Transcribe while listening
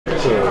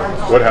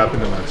What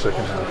happened in that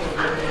second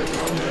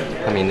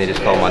half? I mean, they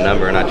just called my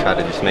number, and I tried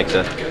to just make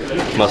the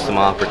most of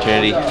my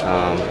opportunity.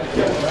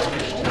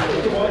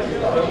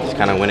 Just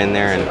kind of went in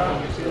there and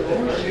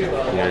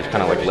just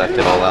kind of like left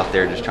it all out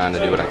there, just trying to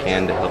do what I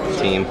can to help the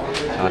team,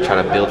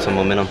 try to build some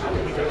momentum.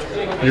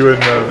 You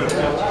and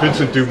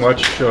Vincent do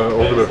much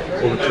over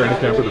training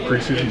camp or the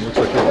preseason? Looks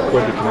like you have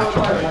quite a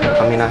connection.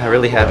 I mean, I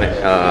really haven't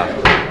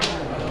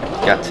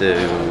got to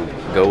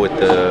go with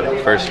the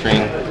first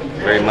string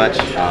very much.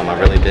 I've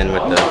really been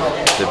with the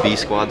B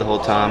squad the whole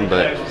time,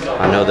 but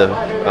I know the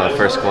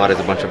first squad is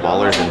a bunch of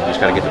ballers, and you just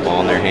got to get the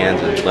ball in their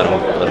hands and let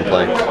them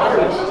play.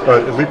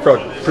 It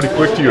leapfrogged pretty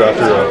quick to you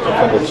after a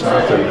fumbled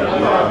snap there.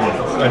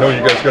 I know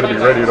you guys got to be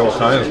ready at all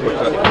times, but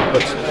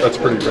that's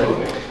pretty ready.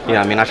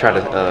 Yeah, I mean, I try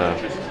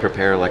to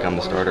prepare like I'm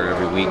the starter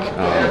every week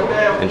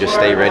and just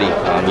stay ready.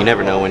 You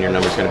never know when your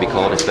number's going to be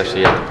called,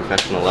 especially at the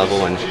professional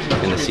level and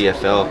in the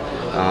CFL.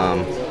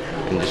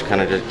 And just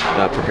kind of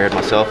prepared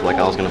myself like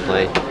I was going to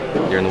play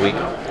during the week.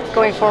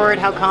 Going forward,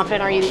 how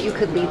confident are you that you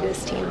could lead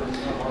this team?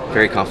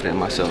 Very confident in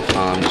myself.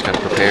 Just got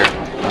to prepare,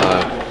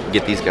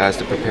 get these guys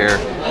to prepare,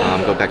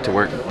 go back to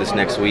work this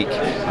next week,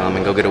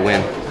 and go get a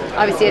win.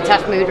 Obviously a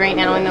tough mood right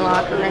now in the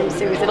locker room,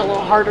 so is it a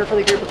little harder for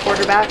the group of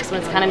quarterbacks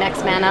when it's kind of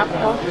next man up?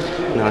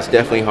 No, it's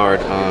definitely hard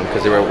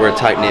because we're a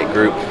tight-knit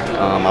group.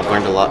 I've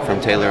learned a lot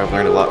from Taylor, I've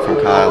learned a lot from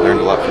Kyle, I've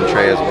learned a lot from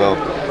Trey as well.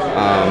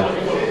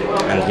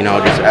 And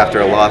just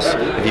after a loss,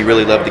 if you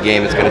really love the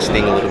game, it's going to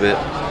sting a little bit.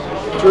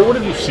 Trey, what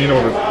have you seen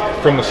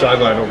from the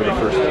sideline over the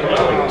first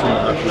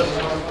 2.5 years?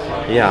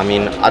 Yeah, I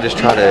mean, I just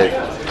try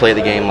to play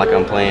the game like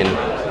I'm playing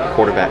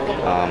quarterback.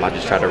 I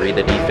just try to read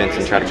the defense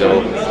and try to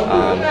go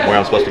where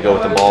I'm supposed to go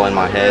with the ball in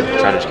my head,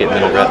 try to just get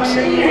mental reps.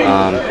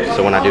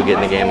 So when I do get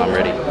in the game, I'm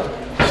ready.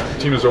 The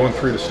team is 0-3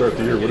 to start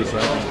the year. What does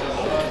that mean?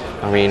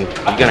 I mean,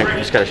 you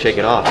just got to shake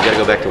it off. You got to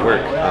go back to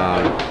work.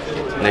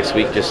 Next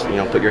week, just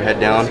put your head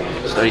down,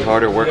 study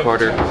harder, work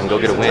harder, and go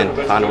get a win.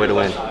 Find a way to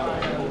win.